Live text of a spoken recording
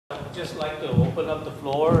I'd just like to open up the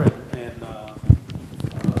floor and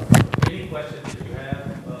any questions that you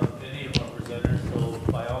have of any of our presenters. So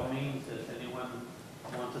by all means, if anyone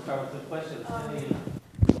wants to start with the questions.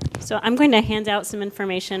 So I'm going to hand out some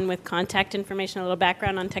information with contact information, a little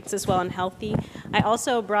background on Kidswell and Healthy. I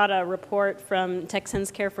also brought a report from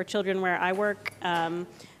Texans Care for Children where I work.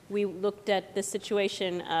 We looked at the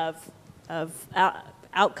situation of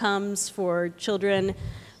outcomes for children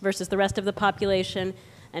versus the rest of the population.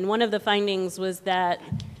 And one of the findings was that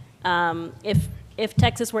if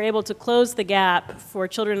Texas were able to close the gap for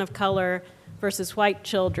children of color versus white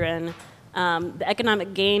children, the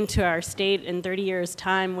economic gain to our state in 30 years'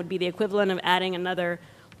 time would be the equivalent of adding another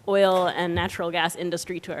oil and natural gas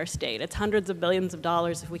industry to our state. It's hundreds of billions of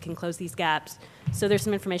dollars if we can close these gaps. So there's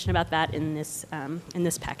some information about that in this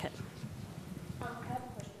packet. I have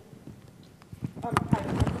a question.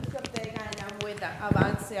 I'm Elizabeth Vega, and I'm with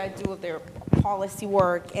Avance. I do their policy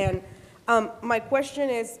work. And my question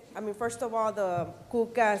is, I mean, first of all, the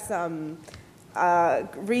CUCA's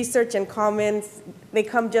research and comments, they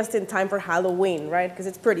come just in time for Halloween, right? Because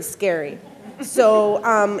it's pretty scary. So,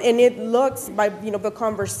 and it looks by, the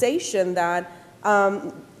conversation that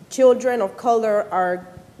children of color are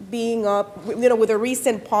being up, with the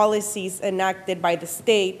recent policies enacted by the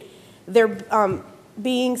state, they're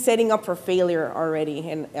setting up for failure already,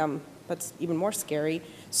 and that's even more scary.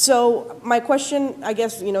 So my question, I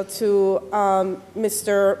guess, to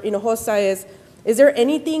Mr. Hinojosa is there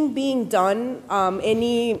anything being done,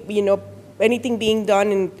 anything being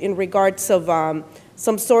done in regards of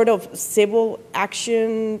some sort of civil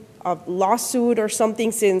action, lawsuit or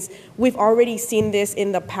something, since we've already seen this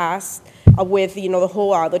in the past with, the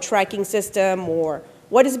whole, the tracking system, or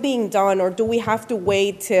what is being done, or do we have to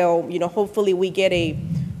wait till, hopefully we get a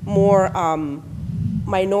more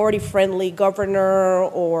minority-friendly governor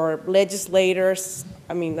or legislators?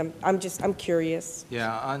 I mean, I'm curious.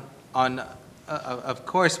 Yeah, of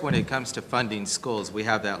course, when it comes to funding schools, we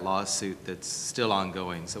have that lawsuit that's still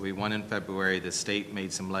ongoing. So we won in February. The state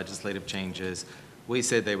made some legislative changes. We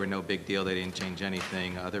said they were no big deal. They didn't change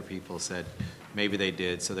anything. Other people said maybe they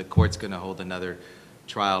did. So the court's going to hold another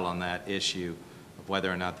trial on that issue of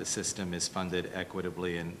whether or not the system is funded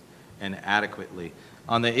equitably and adequately.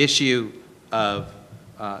 On the issue of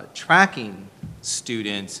tracking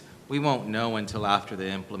students, we won't know until after the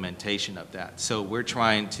implementation of that. So we're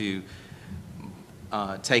trying to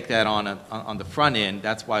take that on the front end.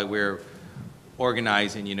 That's why we're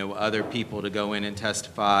organizing, other people to go in and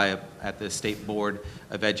testify at the State Board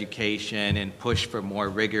of Education and push for more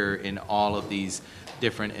rigor in all of these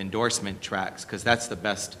different endorsement tracks, because that's the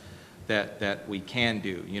best that we can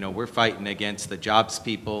do. We're fighting against the jobs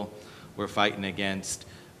people. We're fighting against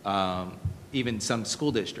even some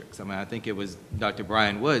school districts. I mean, I think it was Dr.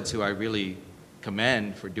 Brian Woods, who I really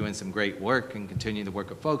commend for doing some great work and continuing the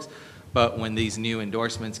work of folks. But when these new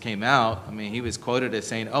endorsements came out, I mean, he was quoted as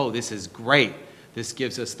saying, oh, this is great. This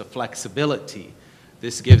gives us the flexibility.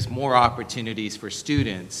 This gives more opportunities for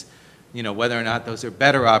students. Whether or not those are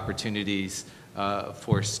better opportunities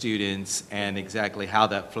for students and exactly how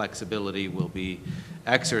that flexibility will be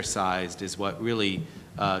exercised is what really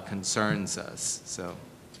concerns us. So.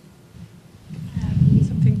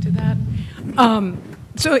 Something to that.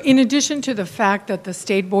 So in addition to the fact that the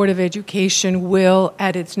State Board of Education will,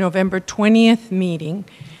 at its November 20th meeting,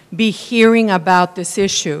 be hearing about this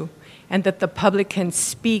issue, and that the public can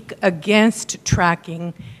speak against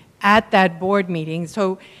tracking at that board meeting.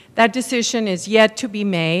 So that decision is yet to be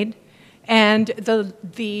made, and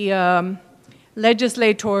the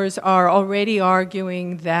legislators are already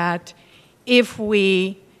arguing that if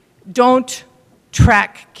we don't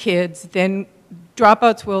track kids, then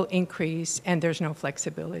dropouts will increase, and there's no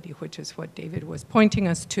flexibility, which is what David was pointing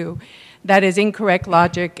us to. That is incorrect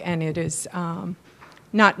logic, and it is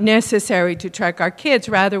not necessary to track our kids.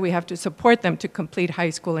 Rather, we have to support them to complete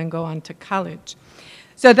high school and go on to college.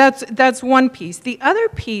 So that's one piece. The other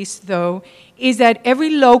piece, though, is that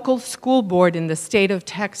every local school board in the state of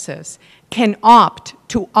Texas can opt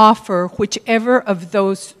to offer whichever of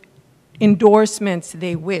those endorsements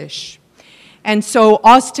they wish. And so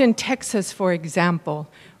Austin, Texas, for example,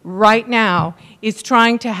 right now is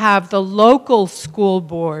trying to have the local school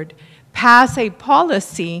board pass a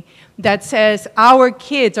policy that says our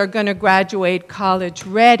kids are going to graduate college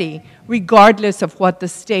ready, regardless of what the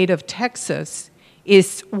state of Texas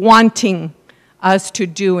is wanting us to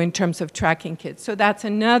do in terms of tracking kids. So that's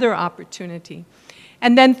another opportunity.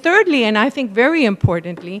 And then thirdly, and I think very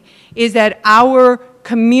importantly, is that our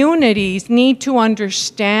communities need to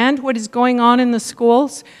understand what is going on in the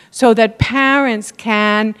schools so that parents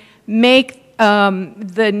can make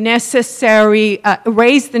the necessary,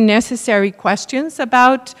 raise the necessary questions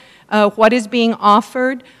about what is being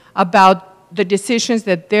offered, about the decisions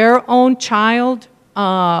that their own child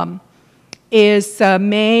is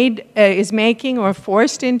making or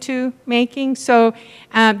forced into making. So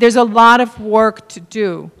there's a lot of work to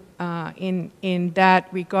do in that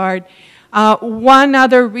regard. One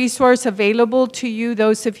other resource available to you,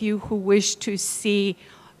 those of you who wish to see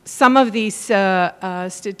some of these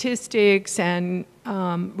statistics and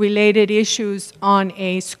related issues on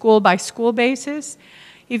a school-by-school basis,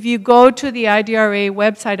 if you go to the IDRA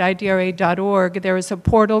website, idra.org, there is a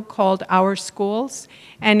portal called Our Schools,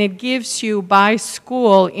 and it gives you by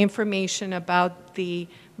school information about the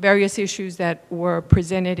various issues that were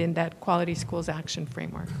presented in that Quality Schools Action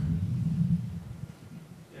Framework.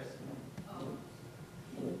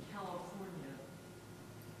 In California,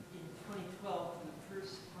 in 2012, for the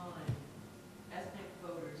first time, ethnic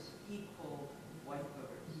voters equaled white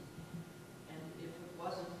voters. And if it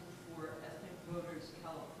wasn't for ethnic voters,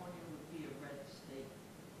 California would be a red state.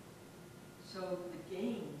 So the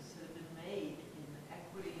gains that have been made in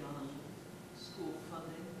equity on school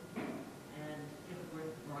funding and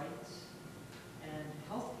immigrant rights and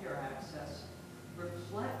healthcare access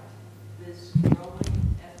reflect this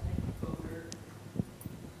growing ethnic voter,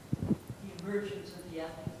 the emergence of the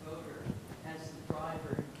ethnic voter as the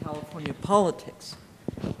driver in California politics.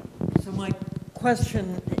 So my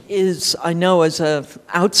question is, I know as an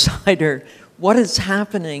outsider, what is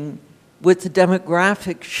happening with the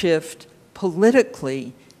demographic shift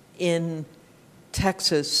politically in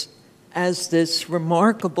Texas as this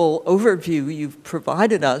remarkable overview you've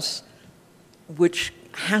provided us, which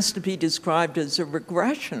has to be described as a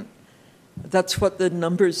regression? That's what the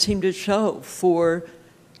numbers seem to show for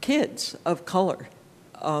kids of color.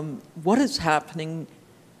 What is happening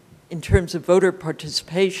in terms of voter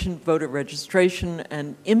participation, voter registration,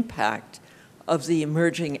 and impact of the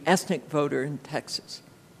emerging ethnic voter in Texas?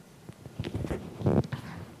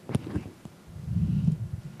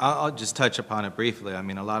 I'll just touch upon it briefly. I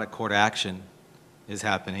mean, a lot of court action is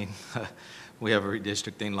happening. We have a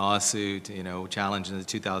redistricting lawsuit, you know, challenging the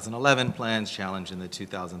 2011 plans, challenging the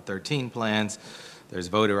 2013 plans. There's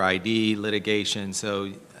voter ID litigation.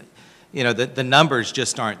 So, you know, the numbers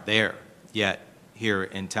just aren't there yet here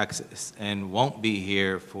in Texas and won't be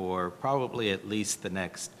here for probably at least the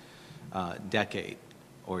next decade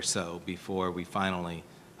or so before we finally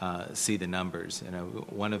see the numbers. You know,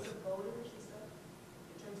 one of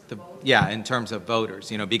yeah, in terms of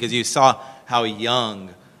voters, you know, because you saw how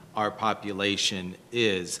young our population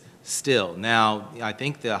is still. Now, I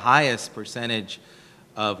think the highest percentage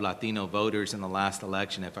of Latino voters in the last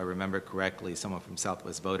election, if I remember correctly, someone from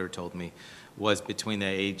Southwest Voter told me, was between the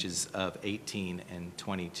ages of 18 and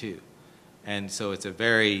 22. And so it's a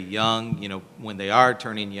very young, you know, when they are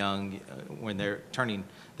turning young, when they're turning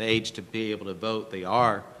the age to be able to vote, they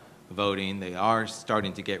are voting, they are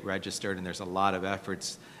starting to get registered, and there's a lot of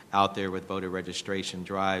efforts out there with voter registration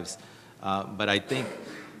drives. But I think,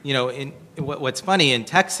 you know, what's funny in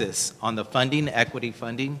Texas on the funding, equity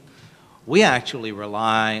funding, we actually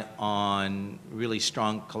rely on really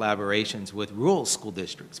strong collaborations with rural school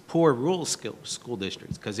districts, poor rural school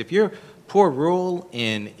districts. Because if you're poor rural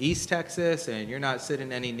in East Texas and you're not sitting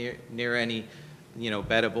near any, you know,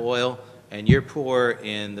 bed of oil, and you're poor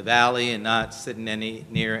in the valley and not sitting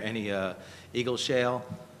near any Eagle Shale,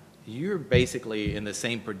 you're basically in the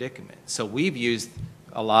same predicament. So we've used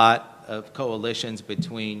a lot of coalitions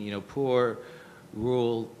between, you know, poor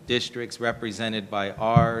rural districts represented by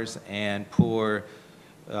ours and poor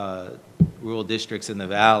rural districts in the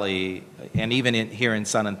valley, and even here in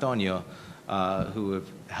San Antonio, who have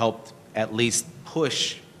helped at least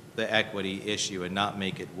push the equity issue and not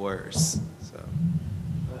make it worse. So.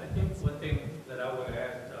 I think one thing that I would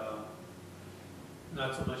add,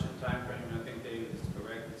 not so much in time frame, I think David is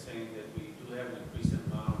correct in saying that we do have an increasing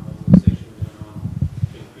amount of mobilization going on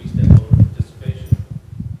to increase that voter participation.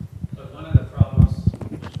 But one of the problems,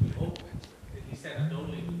 which we hope, at least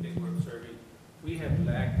anecdotally, we think we're observing, we have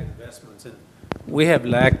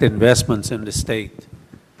lacked investments in the state.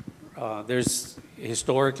 There's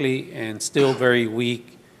historically and still very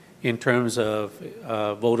weak in terms of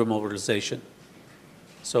voter mobilization.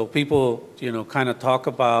 So people, you know, kind of talk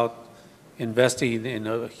about investing in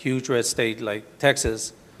a huge red state like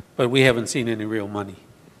Texas, but we haven't seen any real money.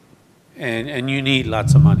 And you need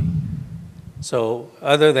lots of money. So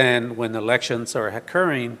other than when elections are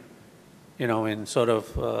occurring, you know, and sort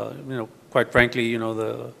of, you know, quite frankly, you know,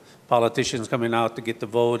 the politicians coming out to get the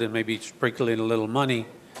vote and maybe sprinkle in a little money,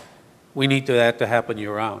 we need that to happen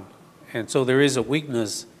year round. And so there is a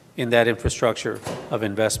weakness in that infrastructure of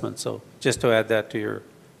investment. So just to add that to your,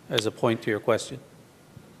 as a point to your question.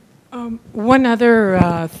 One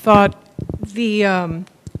other thought, the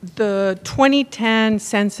 2010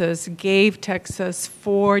 census gave Texas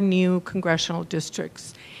 4 new congressional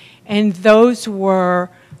districts, and those were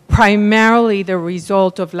primarily the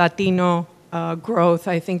result of Latino growth.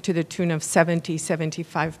 I think to the tune of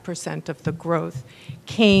 75% of the growth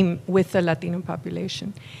came with the Latino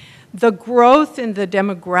population. The growth in the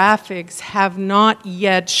demographics have not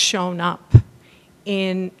yet shown up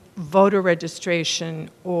in voter registration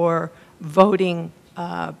or voting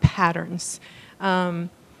patterns.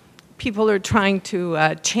 People are trying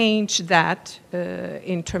to change that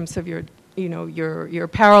in terms of your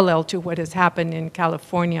parallel to what has happened in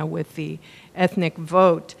California with the ethnic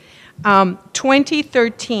vote.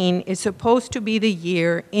 2013 is supposed to be the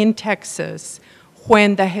year in Texas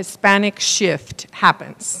when the Hispanic shift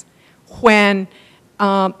happens, when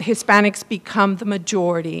Hispanics become the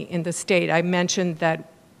majority in the state. I mentioned that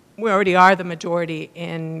we already are the majority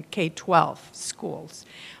in K-12 schools.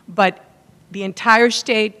 But the entire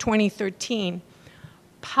state, 2013,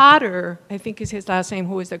 Potter, I think is his last name,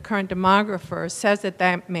 who is the current demographer, says that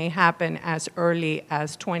that may happen as early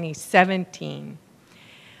as 2017.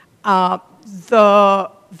 The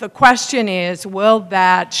question is, will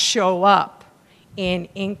that show up in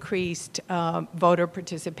increased voter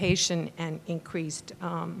participation and increased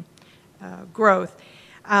growth?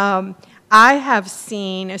 I have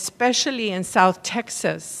seen, especially in South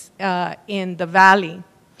Texas, in the Valley,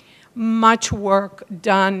 much work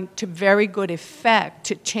done to very good effect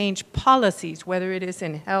to change policies, whether it is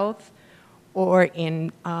in health or in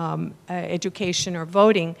education or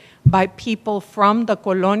voting, by people from the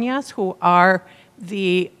colonias who are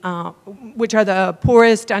which are the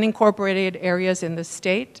poorest unincorporated areas in the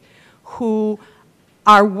state, who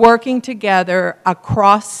are working together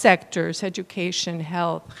across sectors, education,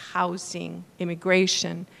 health, housing,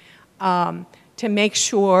 immigration, to make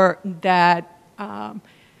sure that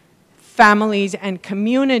families and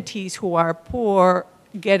communities who are poor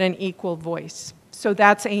get an equal voice. So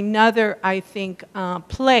that's another, I think,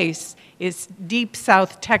 place is Deep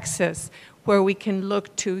South Texas, where we can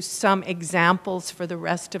look to some examples for the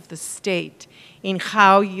rest of the state in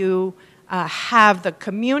how you have the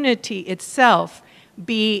community itself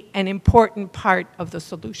be an important part of the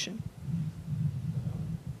solution.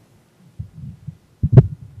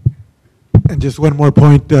 And just one more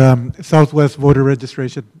point, Southwest Voter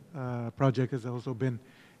Registration Project has also been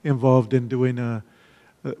involved in doing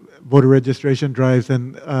voter registration drives,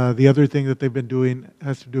 and the other thing that they've been doing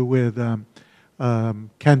has to do with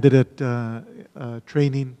candidate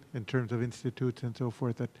training in terms of institutes and so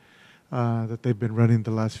forth that they've been running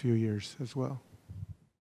the last few years as well.